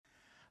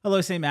Hello,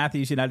 St.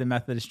 Matthew's United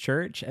Methodist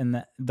Church,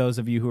 and those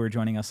of you who are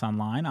joining us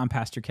online. I'm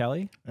Pastor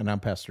Kelly. And I'm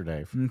Pastor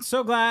Dave. I'm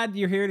so glad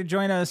you're here to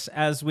join us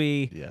as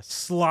we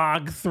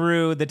slog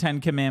through the Ten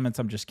Commandments.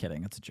 I'm just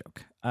kidding. It's a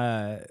joke.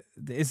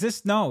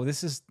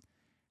 This is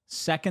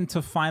second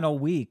to final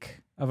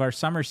week of our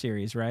summer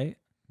series, right?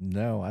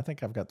 No, I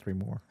think I've got 3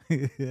 more.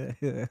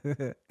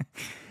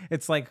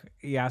 It's like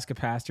you ask a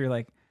pastor,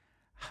 like,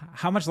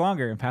 how much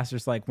longer? And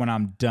pastor's like, when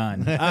I'm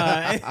done.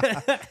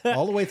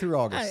 All the way through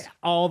August.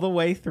 All the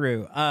way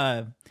through.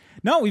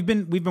 No, we've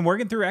been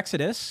working through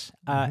Exodus,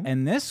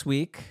 and this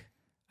week,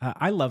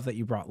 I love that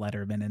you brought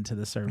Letterman into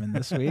the sermon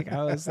this week.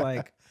 I was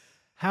like,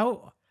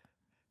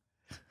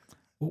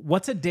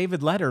 what's a David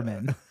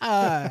Letterman?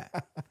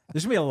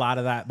 There's gonna be a lot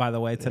of that, by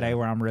the way, today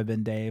where I'm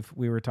ribbing Dave.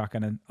 We were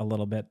talking a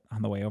little bit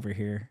on the way over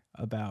here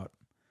about,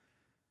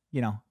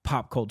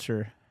 pop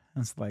culture.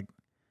 It's like,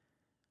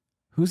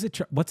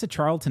 what's a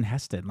Charlton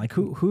Heston? Like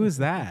who is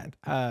that?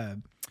 So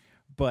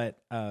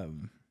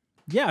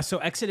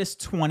Exodus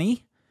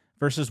 20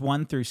 verses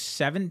 1 through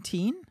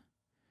 17.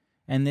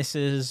 And this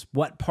is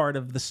what part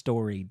of the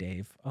story,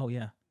 Dave? Oh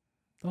yeah.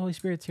 The Holy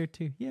Spirit's here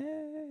too.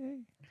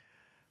 Yay.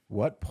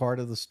 What part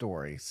of the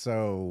story?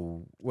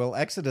 So,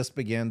 Exodus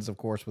begins, of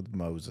course, with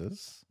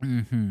Moses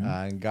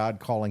and God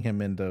calling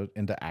him into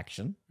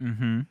action.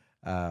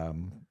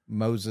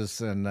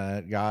 Moses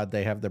and God,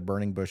 they have their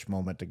burning bush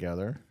moment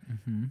together.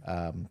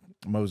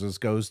 Moses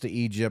goes to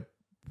Egypt,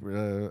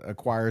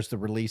 acquires the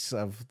release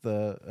of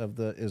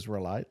the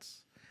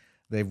Israelites.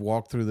 They've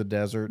walked through the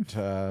desert,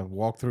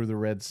 walked through the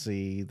Red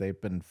Sea.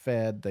 They've been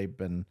fed. They've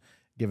been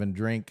given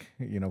drink,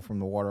 from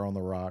the water on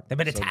the rock. They've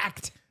been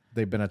attacked.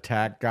 They've been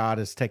attacked. God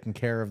has taken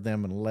care of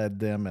them and led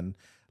them and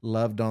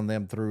loved on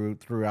them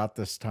throughout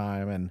this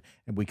time. And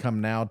we come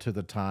now to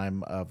the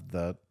time of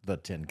the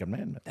Ten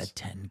Commandments. The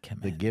Ten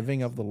Commandments. The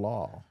giving of the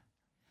law.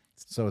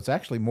 So it's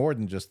actually more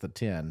than just the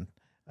 10.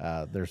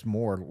 There's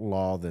more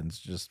law than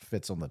just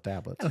fits on the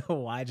tablets. Oh,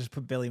 why just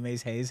put Billy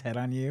Mays Hayes' head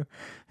on you?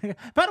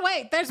 But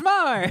wait, there's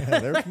more.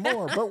 There's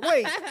more. But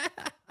wait.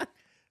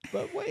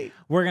 But wait.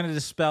 We're going to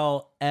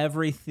dispel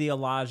every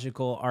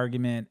theological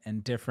argument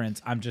and difference.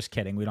 I'm just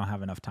kidding. We don't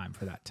have enough time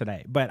for that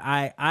today. But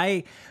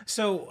I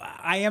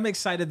am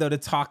excited, though, to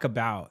talk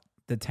about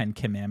the Ten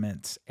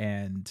Commandments.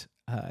 And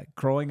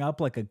growing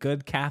up like a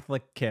good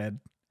Catholic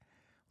kid,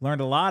 learned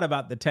a lot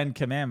about the Ten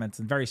Commandments,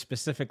 and very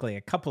specifically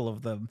a couple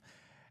of them.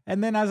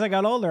 And then as I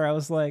got older, I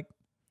was like,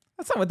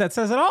 that's not what that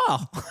says at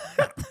all.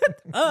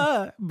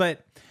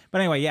 But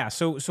anyway, yeah.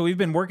 So we've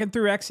been working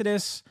through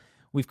Exodus.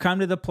 We've come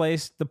to the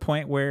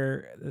point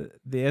where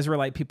the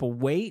Israelite people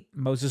wait.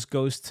 Moses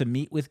goes to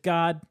meet with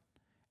God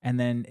and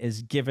then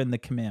is given the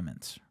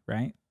commandments,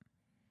 right?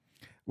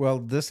 Well,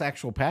 this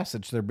actual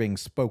passage, they're being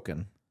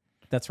spoken.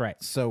 That's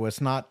right. So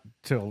it's not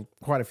till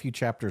quite a few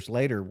chapters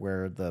later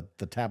where the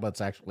tablets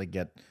actually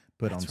get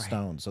put on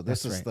stone. So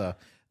this is the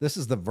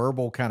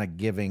verbal kind of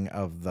giving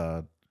of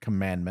the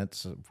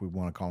commandments, if we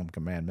want to call them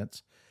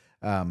commandments.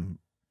 And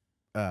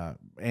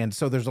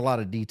so there's a lot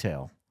of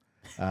detail.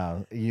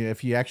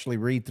 If you actually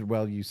read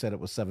through, you said it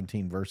was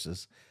 17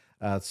 verses.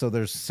 So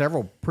there's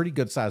several pretty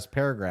good sized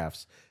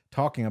paragraphs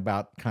talking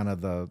about kind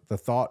of the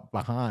thought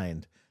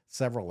behind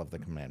several of the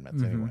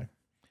commandments anyway.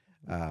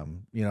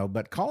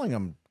 But calling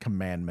them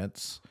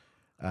commandments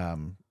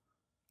can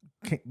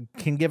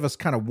give us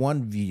kind of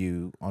one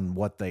view on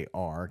what they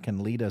are,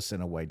 can lead us in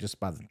a way just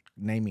by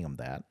naming them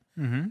that.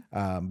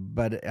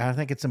 But I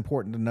think it's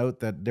important to note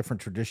that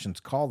different traditions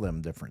call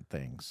them different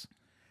things.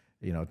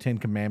 10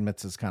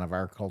 Commandments is kind of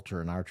our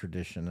culture and our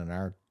tradition and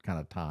our kind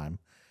of time.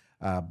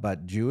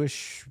 But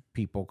Jewish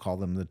people call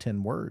them the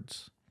 10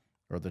 words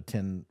or the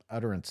 10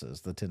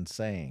 utterances, the 10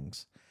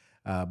 sayings,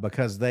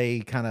 because they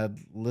kind of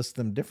list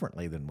them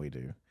differently than we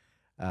do.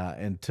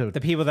 And to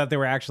the people that they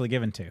were actually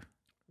given to.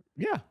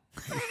 Yeah.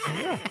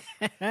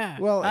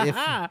 Well,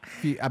 of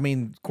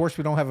course,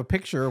 we don't have a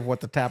picture of what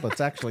the tablets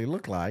actually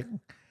look like.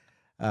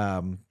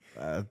 Can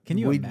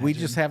you imagine? We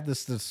just have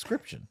this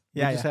description.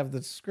 We just have the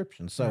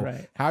description. So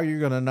how you're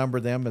going to number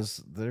them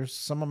is there's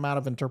some amount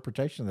of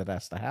interpretation that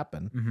has to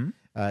happen,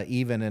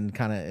 even in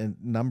kind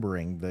of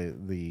numbering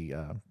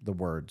the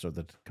words or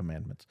the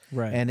commandments.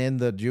 Right. And in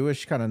the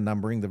Jewish kind of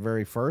numbering, the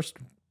very first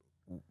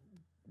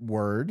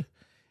word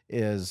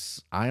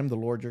is, I am the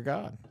Lord your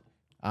God.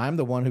 I'm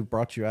the one who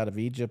brought you out of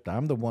Egypt.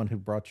 I'm the one who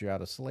brought you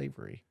out of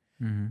slavery.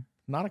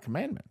 Not a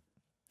commandment.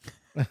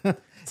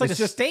 It's like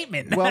a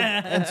statement.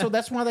 And so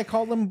that's why they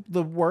call them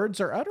the words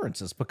or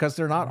utterances, because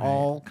they're not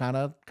all kind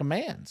of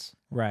commands.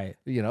 Right.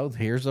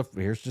 Here's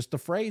just a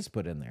phrase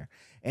put in there.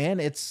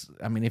 And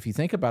if you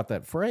think about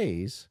that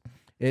phrase,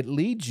 it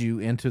leads you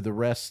into the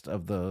rest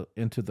of the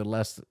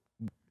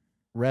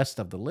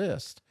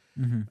list,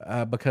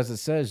 because it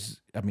says,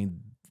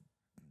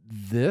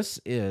 this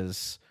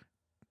is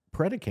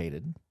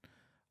predicated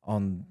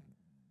on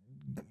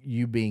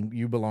you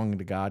belonging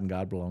to God and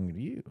God belonging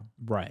to you.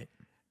 Right.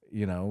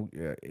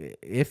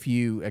 If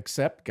you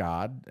accept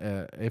God,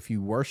 if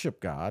you worship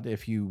God,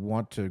 if you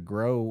want to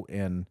grow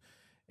in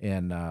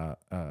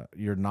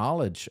your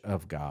knowledge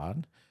of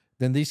God,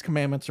 then these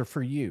commandments are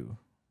for you.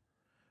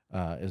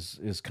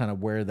 is kind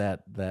of where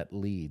that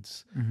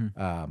leads.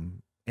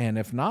 And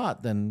if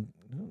not, then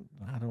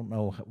I don't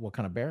know what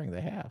kind of bearing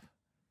they have.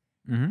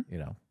 You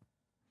know.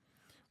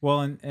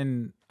 Well,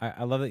 and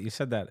I love that you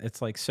said that.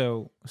 It's like,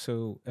 so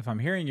if I'm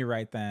hearing you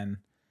right, then,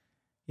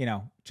 you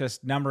know,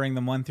 just numbering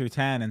them 1 through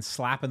 10 and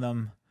slapping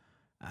them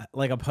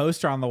like a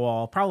poster on the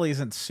wall probably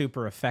isn't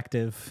super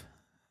effective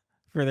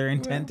for their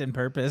intent and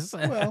purpose.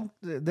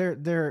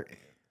 they're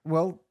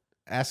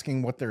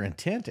asking what their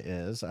intent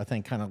is, I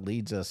think, kind of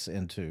leads us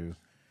into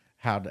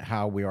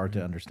how we are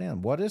to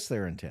understand what is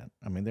their intent.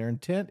 I mean, their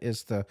intent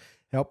is to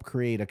help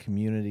create a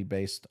community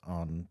based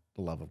on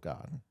the love of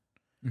God.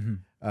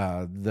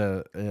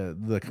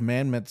 The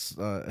commandments,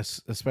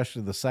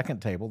 especially the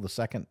second table,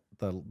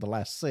 the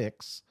last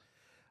 6,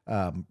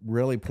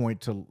 really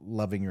point to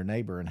loving your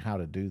neighbor and how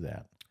to do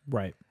that.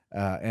 Right.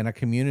 And a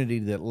community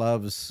that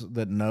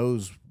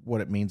knows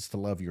what it means to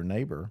love your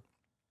neighbor,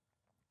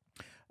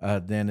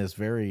 then is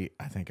very,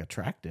 I think,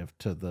 attractive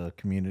to the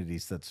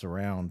communities that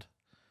surround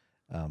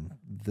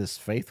this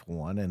faithful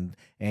one,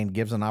 and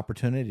gives an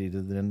opportunity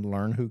to then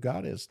learn who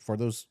God is for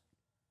those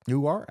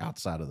who are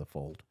outside of the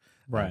fold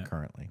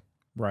currently.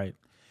 Right.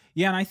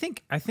 Yeah, and I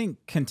think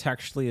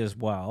contextually as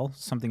well,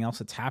 something else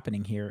that's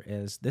happening here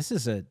is this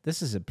is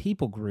a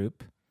people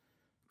group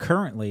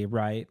currently,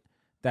 right,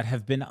 that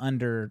have been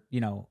under, you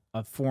know,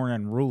 a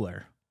foreign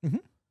ruler.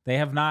 They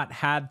have not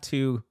had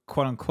to,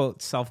 quote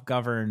unquote,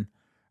 self-govern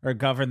or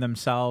govern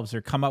themselves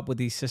or come up with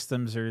these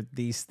systems or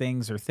these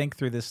things or think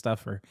through this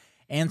stuff or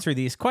answer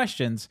these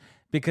questions,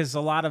 because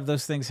a lot of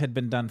those things had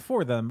been done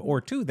for them or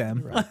to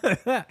them.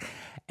 Right.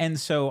 And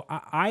so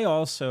I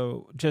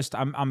also just,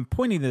 I'm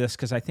pointing to this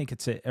because I think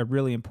it's a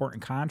really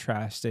important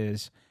contrast.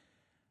 Is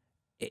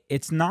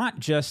it's not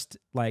just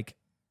like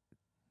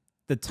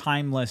the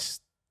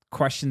timeless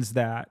questions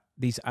that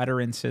these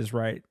utterances,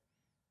 right,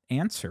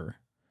 answer,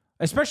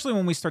 especially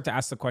when we start to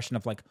ask the question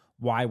of like,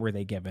 why were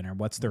they given or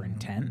what's their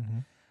intent?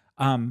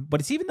 But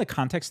it's even the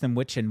context in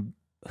which and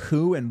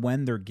who and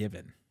when they're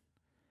given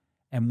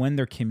and when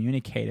they're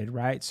communicated,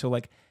 right? So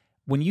like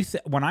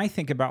when I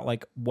think about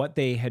like what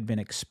they had been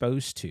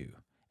exposed to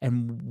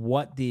and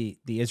what the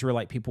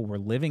Israelite people were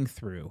living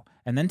through,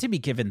 and then to be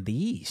given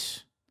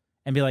these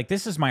and be like,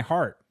 this is my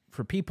heart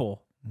for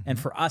people and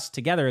for us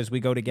together as we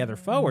go together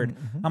forward.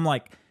 I'm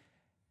like,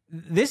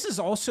 this is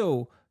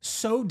also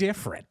so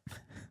different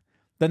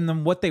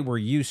than what they were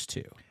used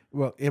to.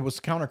 Well, it was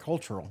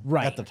countercultural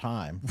at the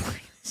time.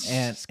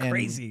 It's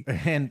crazy.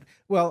 And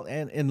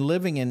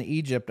living in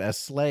Egypt as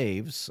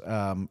slaves,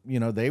 you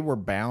know, they were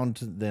bound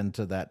then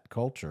to that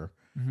culture.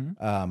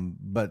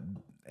 But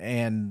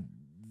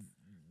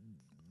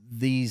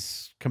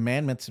these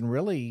commandments and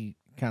really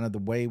kind of the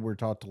way we're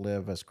taught to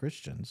live as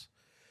Christians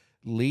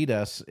lead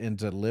us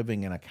into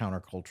living in a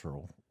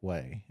countercultural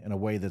way, in a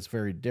way that's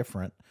very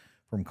different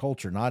from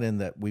culture, not in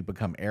that we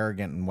become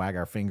arrogant and wag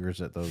our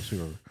fingers at those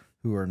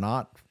who are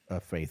not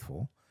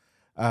faithful,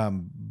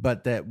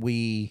 but that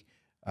we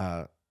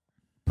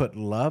put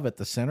love at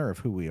the center of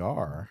who we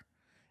are,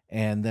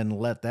 and then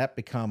let that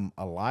become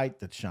a light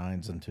that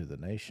shines into the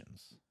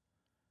nations.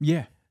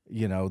 Yeah.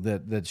 You know,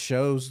 that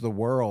shows the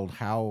world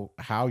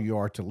how you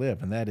are to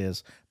live, and that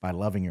is by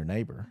loving your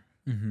neighbor,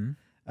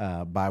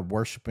 by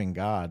worshiping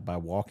God, by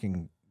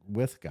walking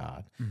with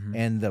God.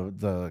 And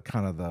the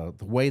kind of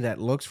the way that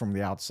looks from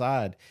the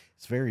outside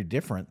is very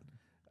different,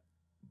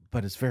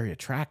 but it's very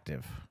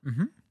attractive.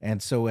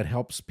 And so it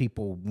helps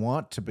people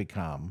want to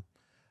become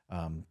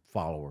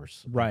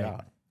followers of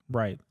God.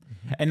 Right.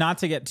 And not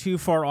to get too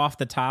far off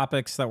the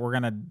topics that we're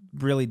going to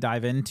really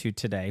dive into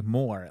today,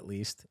 more at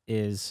least,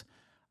 is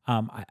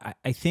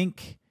I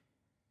think,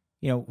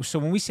 you know, so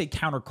when we say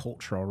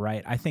countercultural,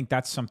 right, I think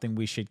that's something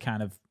we should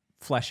kind of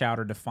flesh out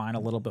or define a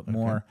little bit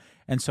more.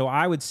 And so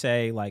I would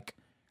say, like,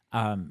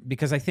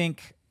 because I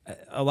think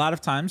a lot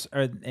of times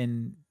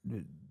in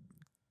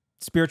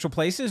spiritual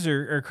places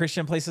or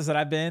Christian places that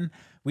I've been,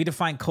 we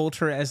define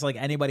culture as like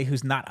anybody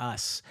who's not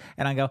us.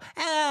 And I go,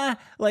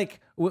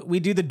 like we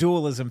do the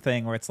dualism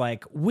thing where it's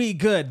like, we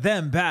good,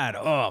 them bad,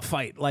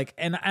 fight. Like,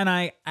 and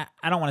I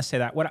don't want to say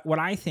that. What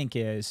I think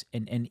is,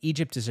 and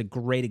Egypt is a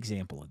great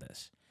example of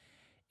this,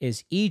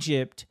 is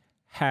Egypt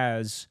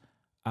has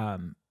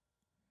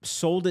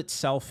sold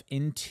itself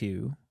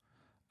into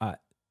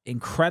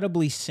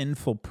incredibly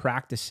sinful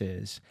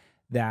practices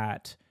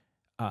that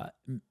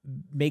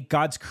make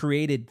God's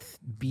created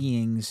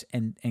beings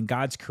and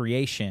God's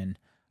creation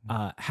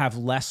have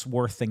less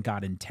worth than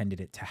God intended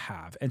it to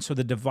have. And so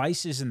the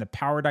devices and the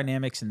power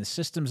dynamics and the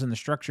systems and the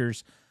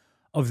structures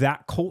of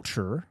that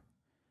culture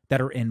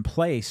that are in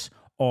place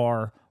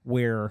are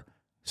where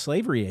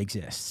slavery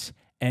exists,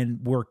 and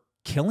we're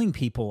killing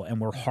people and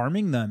we're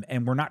harming them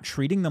and we're not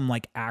treating them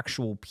like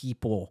actual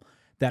people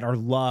that are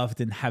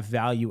loved and have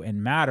value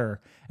and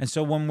matter. And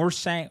so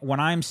when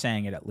I'm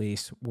saying it, at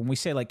least when we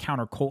say like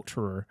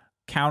countercultural,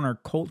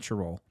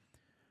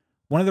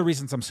 one of the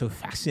reasons I'm so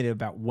fascinated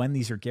about when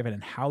these are given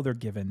and how they're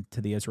given to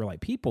the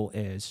Israelite people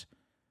is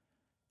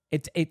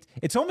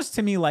it's almost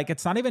to me like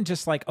it's not even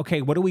just like,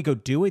 okay, what do we go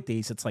do with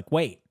these? It's like,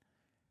 wait,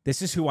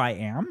 this is who I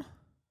am.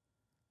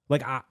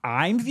 Like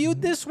I'm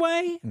viewed this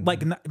way.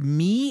 Like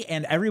me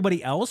and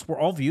everybody else, we're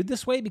all viewed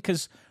this way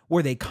because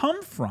where they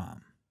come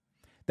from,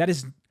 that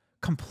is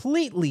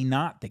completely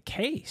not the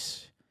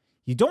case.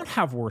 You don't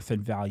have worth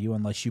and value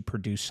unless you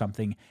produce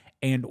something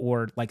and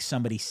or like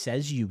somebody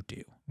says you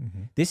do.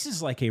 This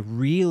is like a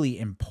really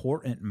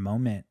important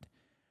moment.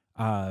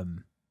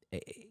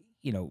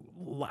 You know,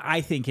 I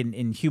think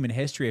in human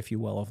history, if you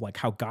will, of like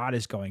how God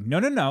is going,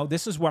 no,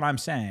 this is what I'm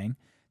saying.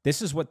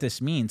 This is what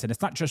this means. And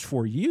it's not just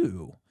for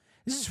you.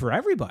 This is for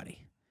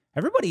everybody.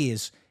 Everybody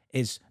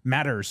is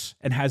matters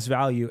and has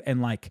value.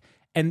 And like,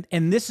 and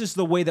this is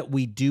the way that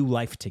we do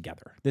life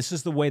together. This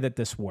is the way that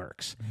this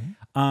works.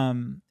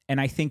 And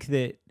I think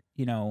that,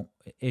 you know,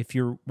 if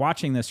you're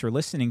watching this or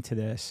listening to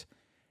this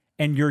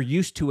and you're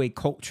used to a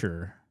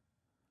culture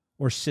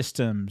or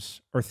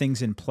systems or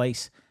things in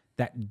place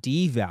that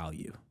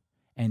devalue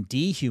and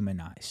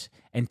dehumanize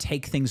and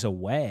take things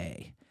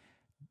away,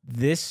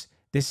 this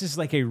is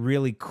like a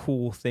really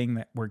cool thing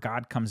that where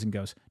God comes and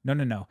goes,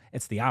 no,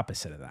 it's the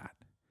opposite of that.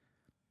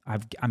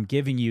 I'm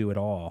giving you it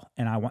all,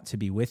 and I want to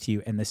be with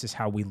you, and this is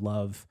how we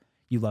love.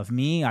 You love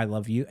me, I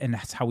love you, and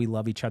that's how we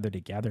love each other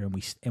together,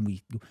 and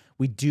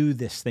we do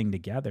this thing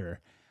together,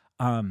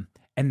 and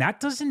that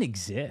doesn't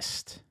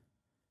exist.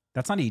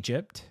 That's not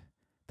Egypt.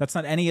 That's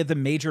not any of the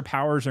major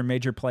powers or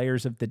major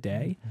players of the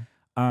day.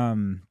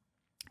 And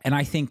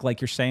I think,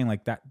 like you're saying,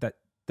 like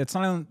that's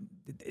not.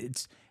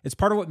 It's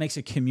part of what makes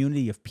a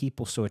community of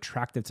people so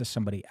attractive to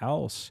somebody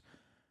else.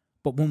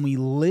 But when we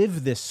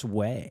live this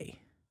way,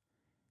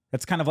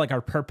 that's kind of like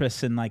our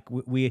purpose. And like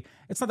we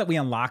it's not that we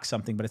unlock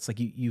something, but it's like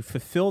you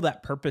fulfill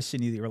that purpose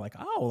in you. You're like,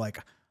 oh, like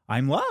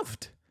I'm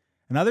loved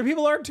and other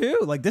people are too.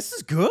 Like, this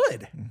is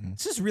good.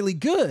 This is really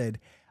good.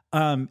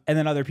 And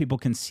then other people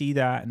can see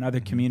that in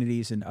other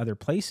communities and other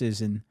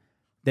places. And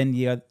then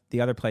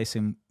the other place,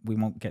 and we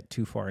won't get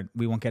too far.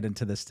 We won't get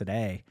into this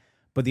today.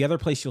 But the other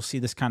place you'll see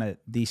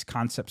these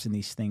concepts and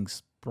these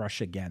things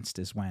brush against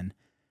is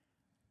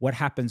what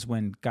happens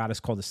when God has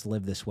called us to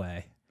live this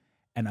way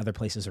and other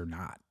places are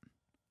not.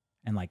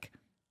 And like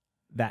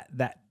that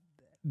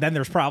then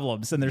there's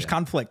problems and there's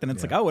conflict and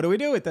it's like, oh, what do we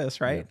do with this?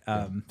 Right.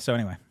 So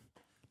anyway,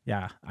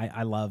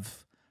 I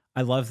love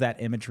that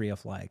imagery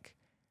of like,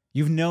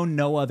 you've known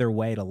no other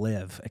way to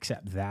live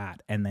except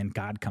that. And then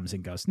God comes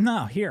and goes,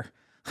 no, here.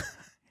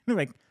 You're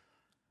like,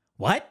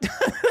 what?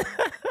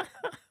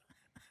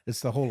 It's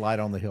the whole light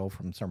on the hill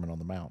from Sermon on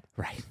the Mount.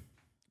 Right.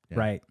 Yeah.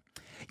 Right.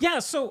 Yeah.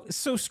 So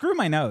screw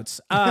my notes.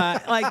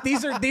 Like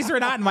these are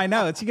not in my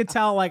notes. You can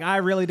tell like I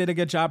really did a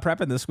good job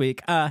prepping this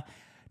week.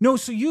 No.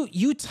 So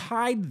you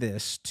tied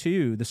this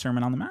to the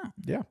Sermon on the Mount.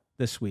 Yeah.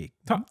 This week.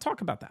 Talk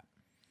about that.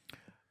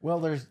 Well,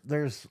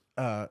 there's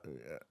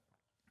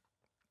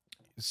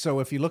so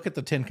if you look at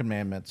the Ten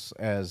Commandments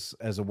as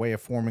a way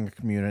of forming a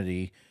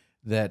community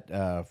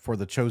that for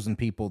the chosen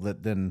people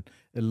that then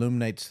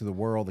illuminates to the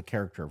world the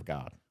character of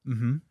God.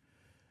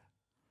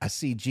 I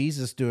see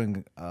Jesus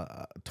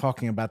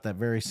talking about that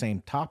very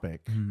same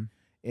topic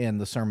in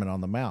the Sermon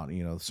on the Mount.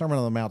 You know, the Sermon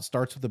on the Mount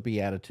starts with the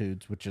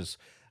Beatitudes, which is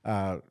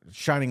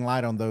shining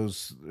light on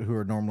those who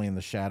are normally in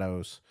the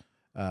shadows,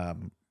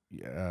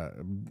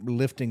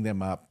 lifting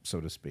them up,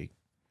 so to speak.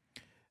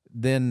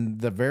 Then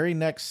the very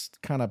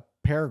next kind of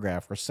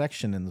paragraph or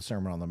section in the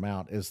Sermon on the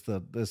Mount is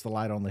the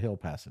light on the hill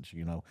passage.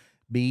 You know,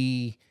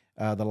 be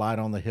the light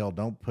on the hill.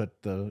 Don't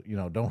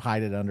don't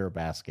hide it under a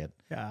basket.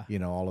 Yeah. You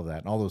know, all of that.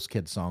 And all those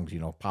kids' songs,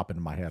 pop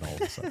into my head all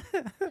of a sudden.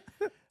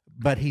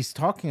 But he's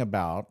talking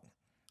about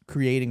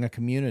creating a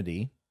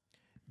community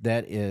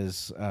that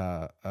is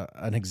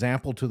an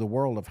example to the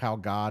world of how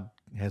God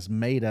has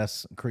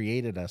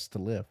created us to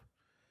live.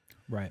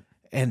 Right.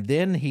 And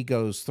then he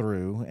goes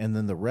through, and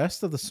then the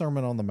rest of the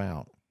Sermon on the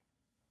Mount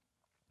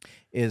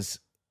is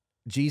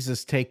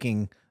Jesus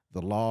taking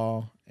the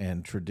law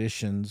and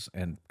traditions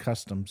and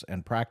customs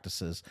and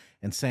practices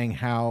and saying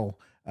how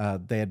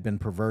they had been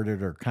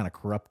perverted or kind of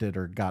corrupted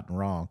or gotten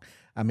wrong.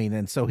 I mean,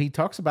 and so he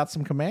talks about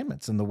some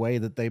commandments and the way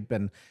that they've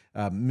been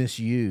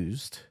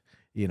misused.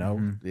 You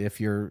know,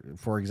 if you're,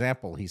 for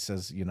example, he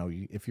says,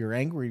 if you're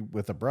angry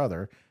with a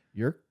brother,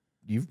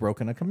 you've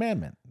broken a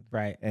commandment,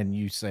 right? And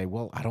you say,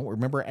 well, I don't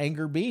remember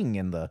anger being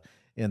in the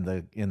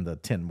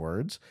 10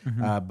 words,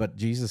 but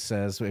Jesus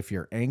says, if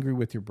you're angry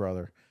with your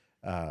brother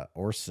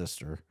or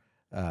sister,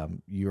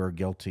 you are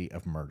guilty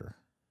of murder.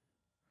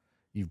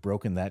 You've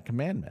broken that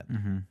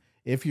commandment.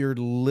 If you're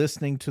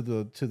listening to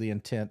the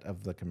intent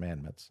of the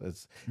commandments,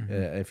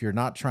 if you're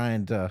not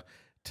trying to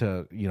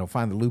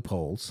find the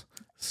loopholes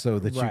so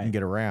that you can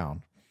get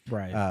around,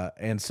 right?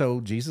 And so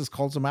Jesus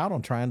calls them out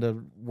on trying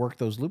to work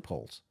those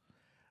loopholes.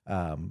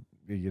 The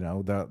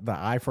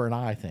eye for an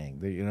eye thing.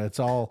 It's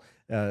all.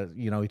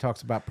 He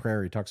talks about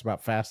prayer. He talks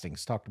about fasting.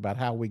 He's talked about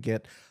how we've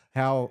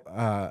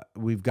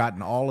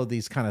gotten all of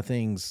these kind of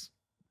things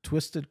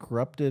twisted,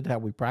 corrupted, how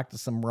we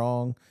practice them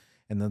wrong,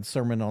 and then the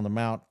Sermon on the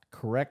Mount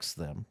corrects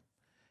them,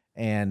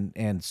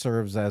 and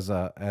serves as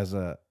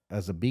a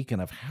beacon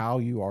of how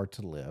you are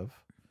to live,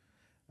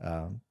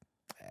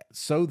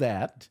 so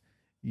that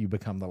you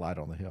become the light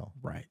on the hill.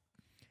 Right.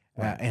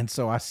 And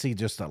so I see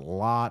just a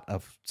lot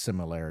of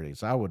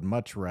similarities. I would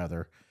much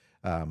rather,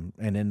 and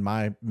in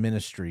my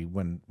ministry,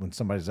 when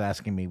somebody's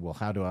asking me, well,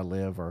 how do I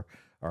live, or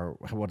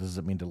what does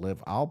it mean to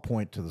live, I'll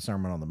point to the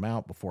Sermon on the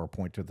Mount before I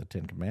point to the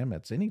Ten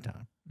Commandments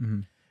anytime.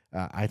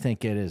 I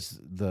think it is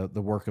the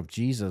work of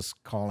Jesus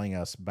calling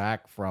us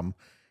back from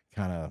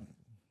kind of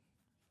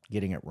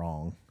getting it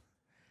wrong,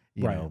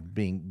 you know,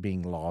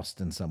 being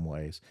lost in some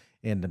ways,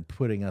 and then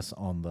putting us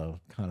on the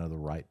kind of the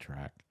right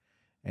track.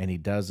 And he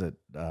does it,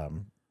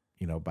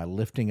 you know, by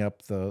lifting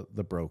up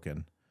the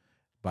broken,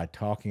 by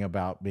talking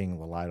about being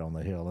the light on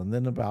the hill, and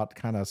then about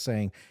kind of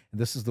saying,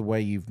 this is the way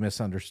you've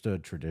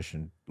misunderstood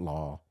tradition,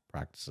 law,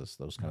 practices,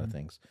 those kind of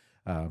things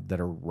that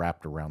are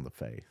wrapped around the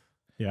faith.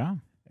 Yeah.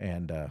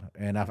 And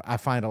I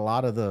find a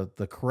lot of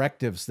the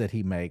correctives that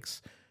he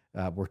makes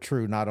were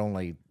true not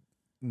only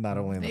in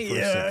the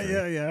first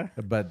century,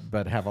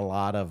 but have a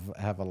lot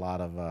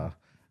of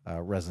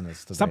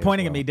resonance today. Stop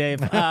pointing at me,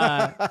 Dave.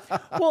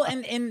 Well,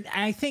 and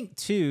I think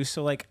too.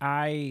 So like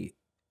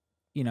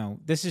you know,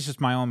 this is just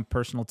my own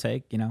personal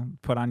take. You know,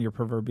 put on your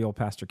proverbial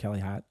Pastor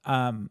Kelly hat.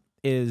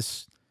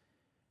 This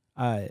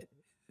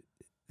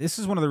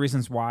is one of the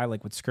reasons why,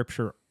 like with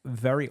Scripture,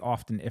 very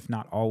often, if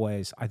not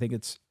always, I think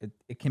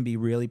it can be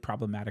really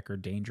problematic or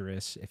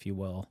dangerous, if you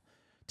will,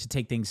 to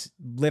take things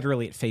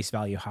literally at face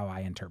value how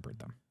I interpret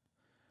them.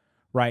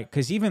 Right?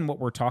 Because even what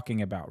we're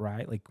talking about,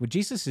 right? Like what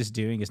Jesus is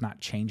doing is not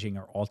changing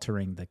or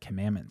altering the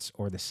commandments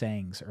or the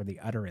sayings or the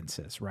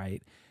utterances,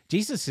 right?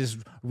 Jesus is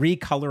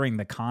recoloring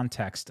the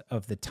context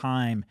of the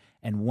time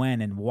and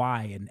when and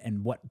why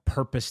and what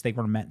purpose they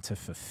were meant to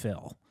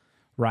fulfill,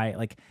 right?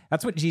 Like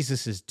that's what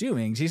Jesus is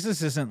doing.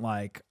 Jesus isn't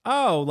like,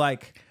 oh,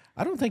 like...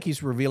 I don't think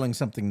he's revealing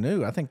something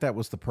new. I think that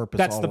was the purpose.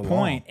 That's all the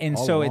point. Along, and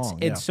so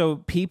it's so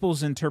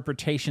people's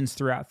interpretations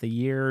throughout the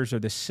years, or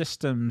the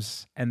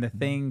systems and the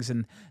things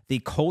and the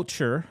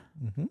culture,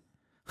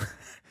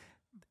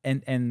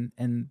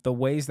 and the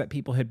ways that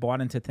people had bought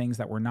into things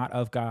that were not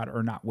of God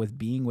or not with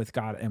being with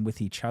God and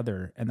with each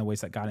other, and the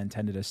ways that God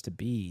intended us to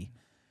be.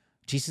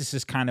 Jesus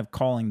is kind of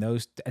calling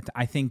those.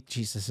 I think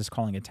Jesus is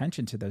calling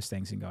attention to those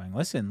things and going,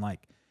 listen,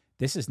 like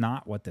this is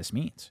not what this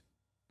means.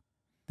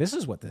 This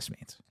is what this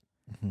means.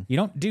 You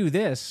don't do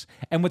this.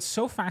 And what's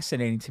so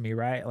fascinating to me,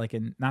 right? Like,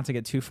 and not to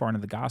get too far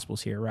into the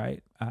Gospels here,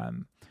 right?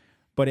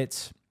 But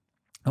it's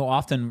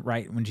often,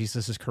 right, when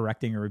Jesus is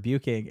correcting or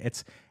rebuking,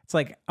 it's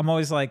like, I'm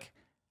always like,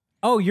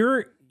 oh,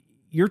 you're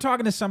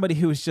talking to somebody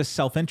who is just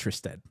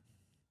self-interested.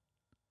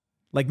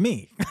 Like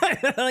me.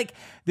 Like,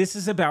 this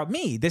is about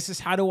me. This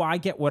is how do I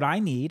get what I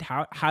need?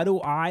 How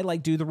do I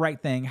like do the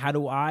right thing? How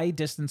do I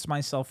distance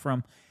myself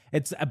from,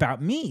 it's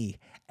about me.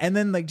 And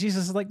then like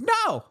Jesus is like,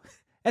 no,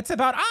 it's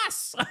about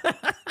us.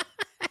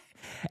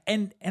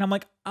 and I'm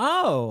like,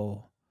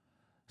 oh,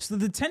 so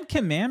the 10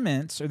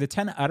 Commandments or the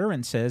 10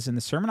 utterances in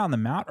the Sermon on the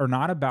Mount are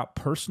not about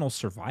personal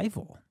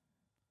survival.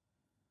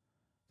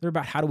 They're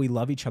about how do we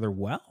love each other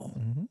well?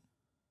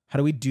 How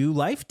do we do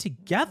life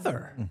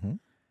together? And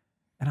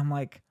I'm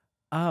like,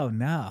 oh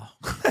no.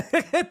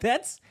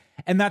 that's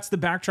the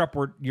backdrop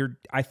where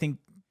I think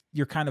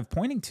you're kind of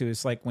pointing to,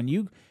 is like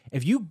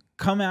if you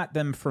come at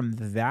them from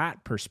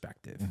that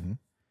perspective,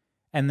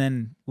 and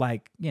then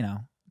like,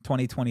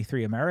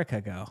 2023 America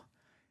go,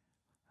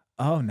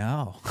 oh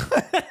no.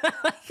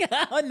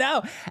 Oh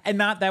no. And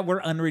not that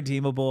we're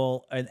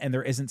unredeemable and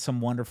there isn't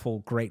some wonderful,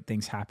 great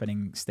things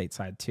happening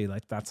stateside too.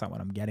 Like that's not what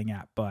I'm getting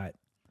at, but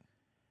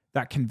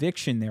that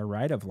conviction there,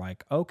 right? Of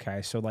like,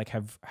 okay, so like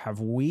have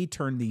we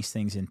turned these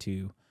things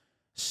into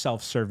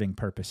self-serving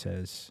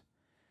purposes,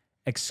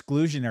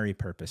 exclusionary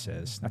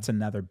purposes? That's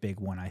another big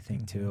one, I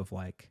think, too, of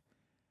like,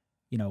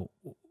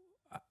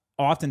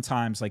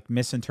 oftentimes like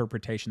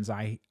misinterpretations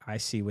I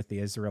see with the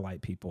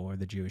Israelite people or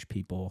the Jewish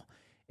people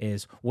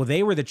is, well,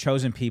 they were the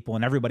chosen people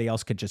and everybody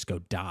else could just go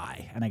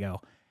die. And I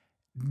go,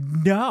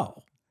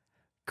 no,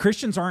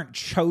 Christians aren't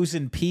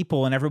chosen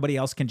people and everybody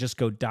else can just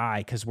go die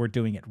because we're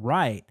doing it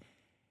right.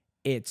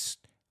 It's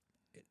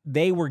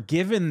they were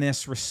given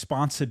this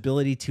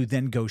responsibility to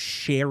then go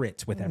share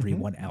it with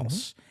everyone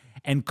else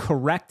and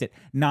correct it,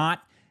 not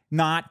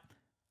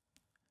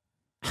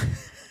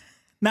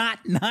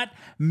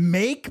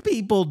make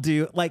people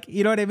do, like,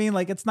 you know what I mean?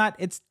 Like it's not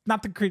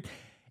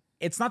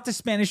the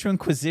Spanish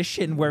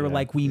Inquisition where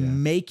we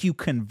make you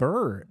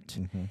convert.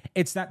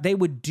 It's that they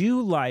would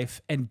do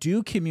life and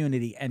do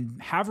community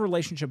and have a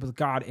relationship with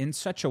God in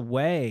such a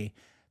way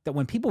that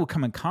when people would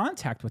come in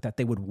contact with that,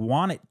 they would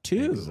want it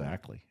too.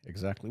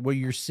 Exactly. Well,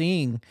 you're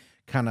seeing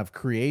kind of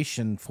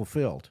creation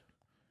fulfilled.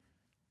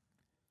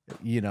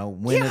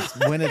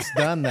 When it's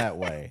done that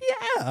way.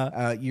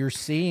 You're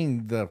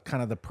seeing the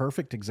kind of the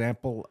perfect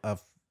example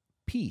of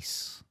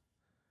peace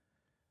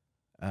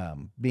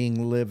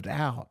being lived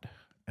out.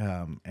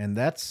 And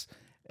that's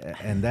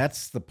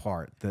the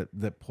part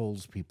that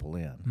pulls people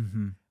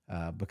in,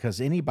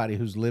 because anybody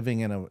who's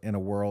living in a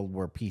world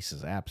where peace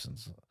is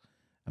absence,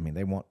 I mean,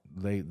 they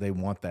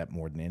want that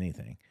more than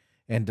anything.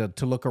 And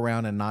to look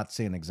around and not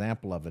see an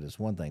example of it is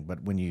one thing,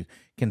 but when you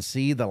can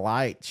see the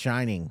light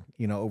shining,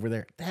 over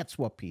there, that's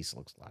what peace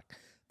looks like.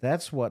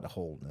 That's what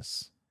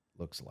wholeness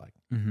looks like.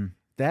 Mm-hmm.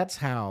 That's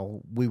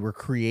how we were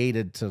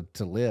created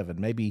to live. And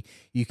maybe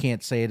you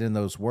can't say it in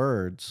those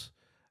words,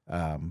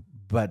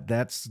 but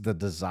that's the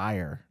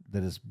desire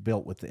that is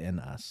built within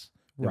us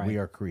that we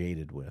are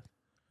created with.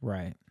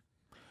 Right.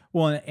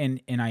 Well,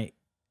 and I,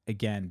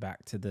 again,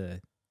 back to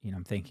the,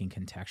 I'm thinking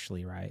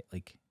contextually, right?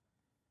 Like,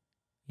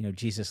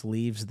 Jesus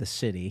leaves the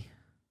city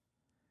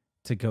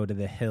to go to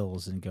the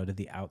hills and go to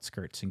the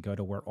outskirts and go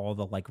to where all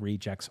the like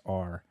rejects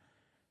are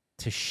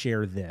to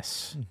share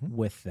this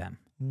with them.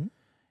 Mm-hmm.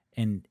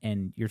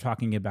 And you're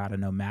talking about a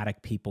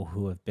nomadic people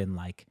who have been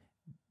like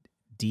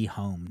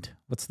dehomed.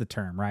 What's the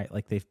term, right?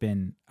 Like they've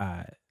been,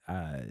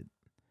 they're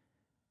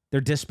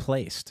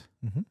displaced.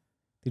 Mm-hmm.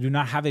 They do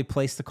not have a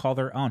place to call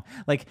their own.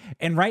 Like,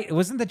 and right, it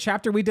wasn't the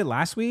chapter we did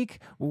last week.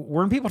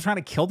 Weren't people trying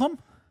to kill them?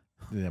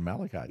 The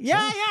Amalekites.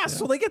 Yeah.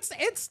 So like it's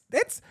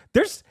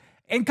there's,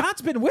 and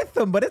God's been with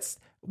them, but it's,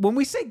 when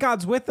we say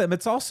God's with them,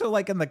 it's also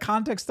like in the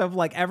context of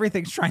like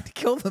everything's trying to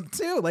kill them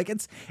too. Like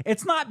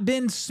it's not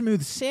been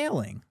smooth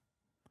sailing,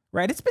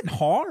 right? It's been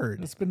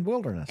hard. It's been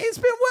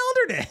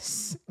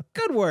wilderness.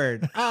 Good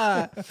word.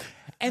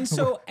 And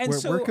so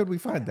where could we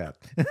find that?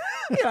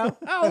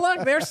 Oh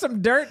look, there's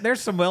some dirt,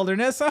 there's some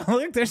wilderness. Oh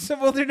look, there's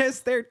some wilderness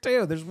there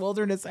too. There's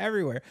wilderness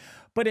everywhere.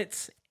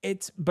 But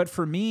but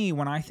for me,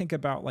 when I think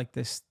about like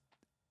these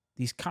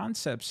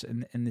concepts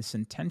and this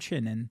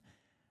intention and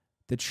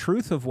the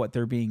truth of what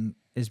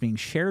is being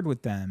shared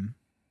with them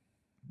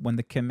when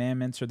the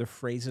commandments or the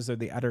phrases or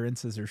the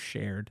utterances are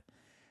shared.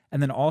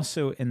 And then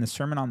also in the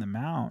Sermon on the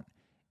Mount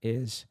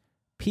is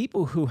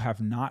people who have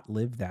not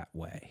lived that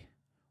way,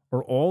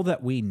 or all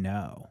that we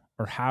know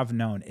or have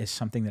known is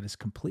something that is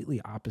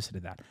completely opposite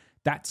of that.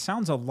 That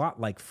sounds a lot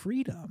like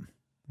freedom.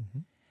 Mm-hmm.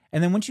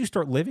 And then once you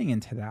start living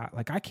into that,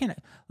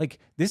 like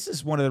this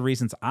is one of the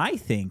reasons I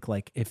think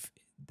like if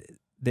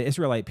the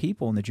Israelite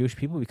people and the Jewish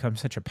people become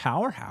such a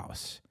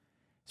powerhouse,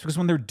 it's because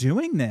when they're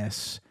doing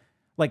this,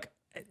 like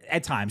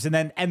at times, and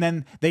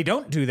then they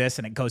don't do this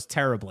and it goes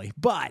terribly.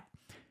 But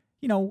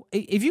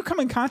if you come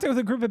in contact with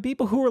a group of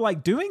people who are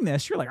like doing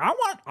this, you're like,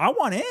 I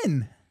want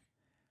in.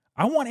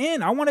 I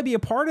want to be a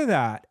part of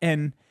that.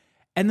 And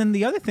then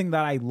the other thing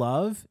that I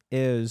love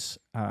is,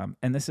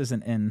 and this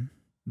isn't in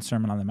the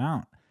Sermon on the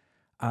Mount,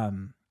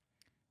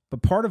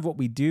 but part of what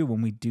we do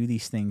when we do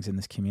these things in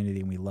this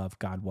community and we love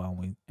God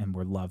well and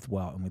we're loved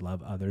well and we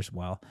love others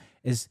well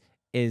is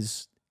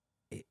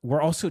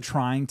we're also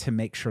trying to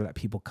make sure that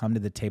people come to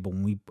the table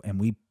and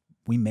we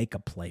make a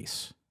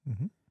place.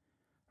 Mm-hmm.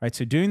 Right.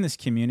 So doing this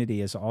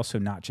community is also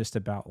not just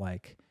about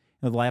like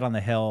the light on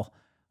the hill.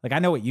 Like I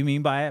know what you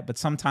mean by it, but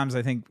sometimes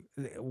I think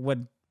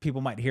when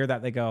people might hear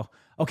that, they go,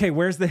 okay,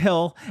 where's the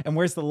hill and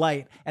where's the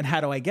light and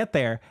how do I get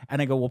there?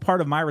 And I go, well,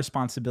 part of my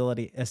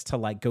responsibility is to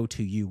like go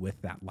to you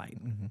with that light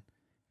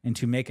and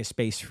to make a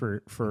space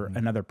for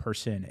another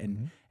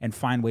person and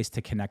find ways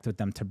to connect with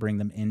them, to bring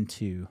them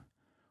into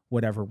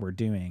whatever we're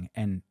doing.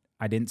 And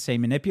I didn't say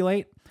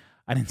manipulate.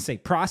 I didn't say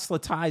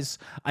proselytize.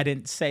 I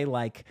didn't say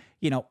like,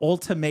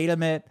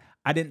 ultimatum it.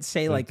 I didn't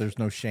say like there's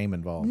no shame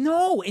involved.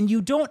 No, and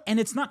you don't, and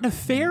it's not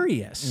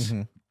nefarious.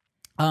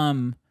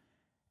 Mm-hmm.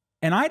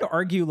 And I'd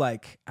argue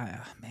like,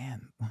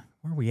 man,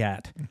 where are we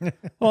at?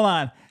 Hold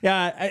on.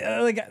 Yeah,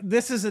 like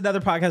this is another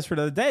podcast for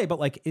another day. But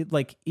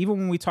like, even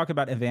when we talk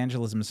about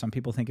evangelism, some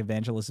people think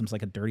evangelism is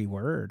like a dirty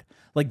word.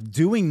 Like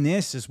doing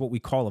this is what we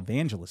call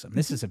evangelism.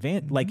 This is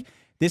like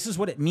this is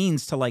what it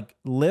means to like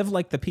live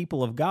like the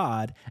people of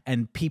God,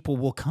 and people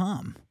will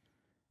come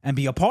and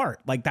be a part.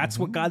 Like that's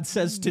what God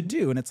says to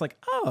do. And it's like,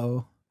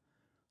 oh,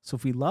 so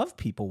if we love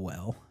people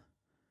well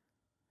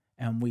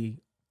and we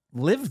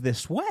live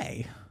this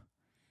way.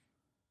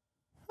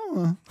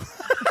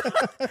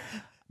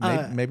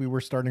 Maybe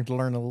we're starting to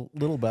learn a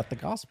little about the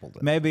gospel.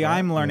 Then, maybe right?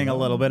 I'm learning a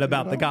little bit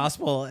about the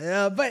gospel.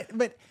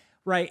 But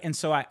right. And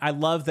so I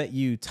love that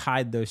you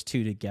tied those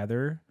two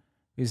together,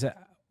 because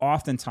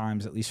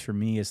oftentimes, at least for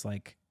me, is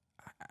like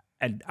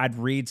I'd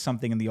read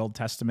something in the Old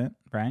Testament,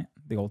 right?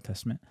 The Old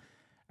Testament.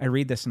 I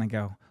read this and I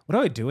go, what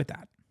do I do with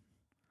that?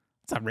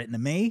 It's not written to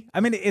me. I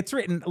mean, it's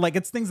written like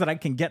it's things that I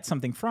can get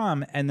something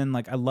from. And then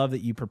like I love that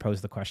you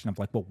propose the question of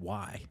like, well,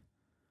 why?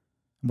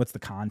 What's the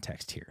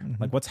context here?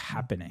 Mm-hmm. Like what's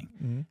happening?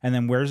 Mm-hmm. And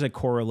then where's a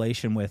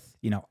correlation with,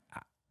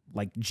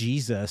 like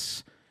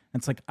Jesus?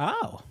 And it's like,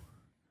 oh,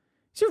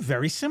 these are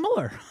very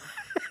similar.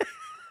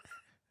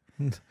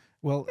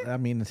 Well, I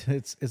mean,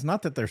 it's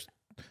not that there's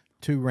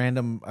two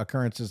random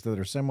occurrences that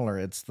are similar.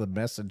 It's the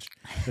message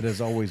that has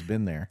always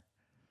been there.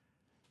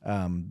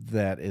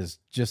 That is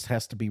just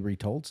has to be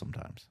retold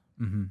sometimes.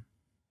 Mm-hmm.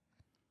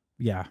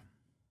 Yeah.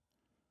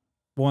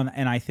 Well,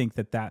 and I think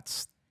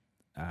that's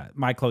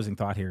my closing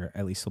thought here,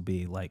 at least, will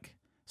be like,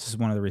 this is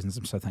one of the reasons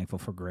I'm so thankful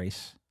for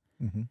grace,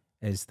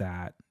 is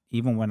that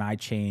even when I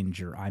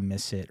change or I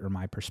miss it or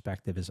my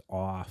perspective is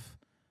off,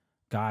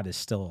 God is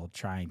still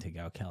trying to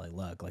go, Kelly,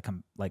 look, like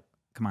I'm like,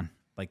 come on,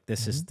 like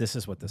this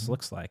is what this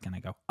looks like. And I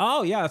go,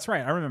 oh yeah, that's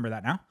right. I remember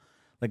that now.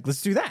 Like,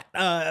 let's do that.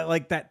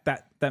 Like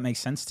that makes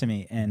sense to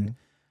me. And,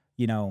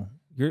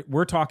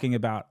 we're talking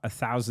about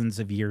thousands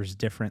of years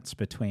difference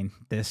between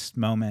this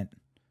moment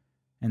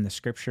and the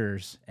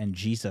scriptures and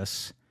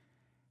Jesus.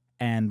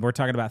 And we're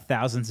talking about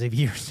thousands of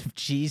years of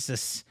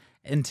Jesus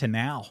into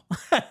now.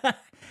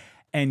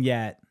 And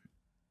yet,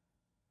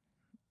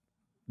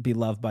 be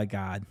loved by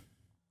God,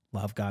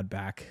 love God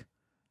back,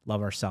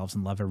 love ourselves,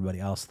 and love everybody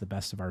else to the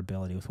best of our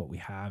ability with what we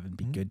have, and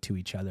be good to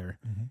each other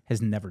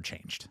has never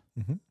changed.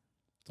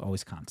 It's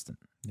always constant.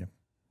 Yeah.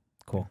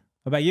 Cool.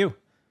 What about you?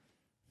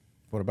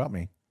 What about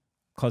me?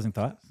 Closing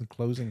thought? The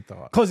closing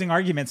thought. Closing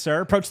argument,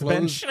 sir. Approach the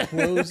bench.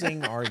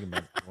 Closing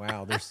argument.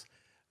 Wow. There's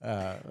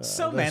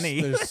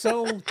many. There's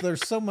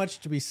so much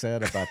to be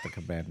said about the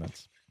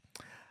commandments.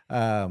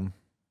 I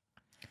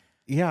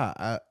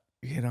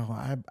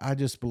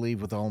just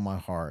believe with all my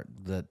heart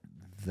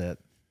that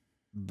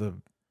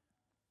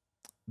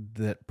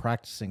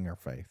practicing our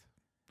faith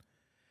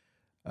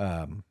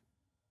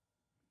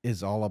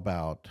is all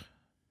about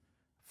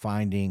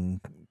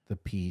finding the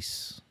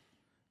peace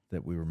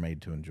that we were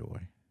made to enjoy.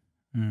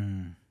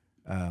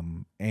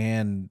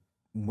 And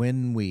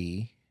when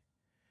we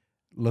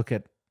look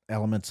at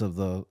elements of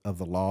the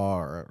law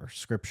or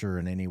scripture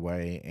in any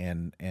way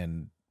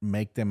and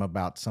make them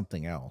about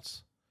something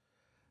else,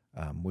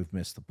 we've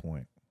missed the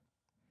point.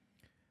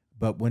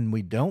 But when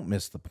we don't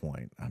miss the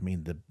point, I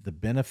mean, the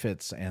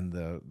benefits and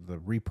the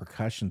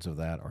repercussions of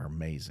that are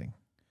amazing,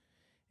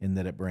 in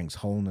that it brings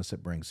wholeness,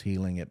 it brings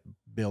healing, it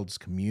builds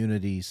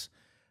communities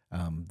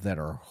that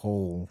are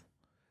whole.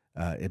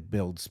 It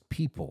builds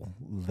people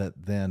that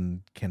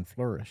then can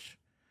flourish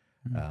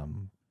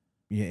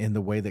in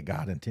the way that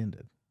God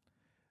intended.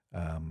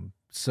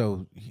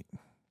 So,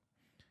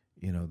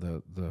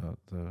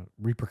 the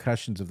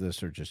repercussions of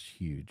this are just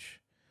huge.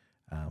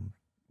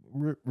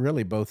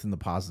 Really, both in the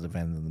positive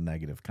and in the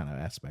negative kind of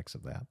aspects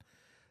of that.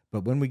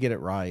 But when we get it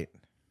right,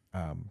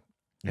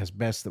 as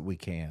best that we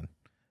can,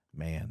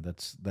 man,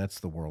 that's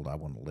the world I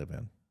want to live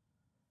in.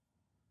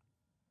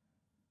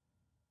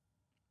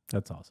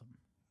 That's awesome.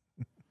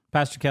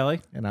 Pastor Kelly.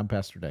 And I'm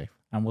Pastor Dave.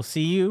 And we'll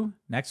see you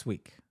next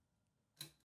week.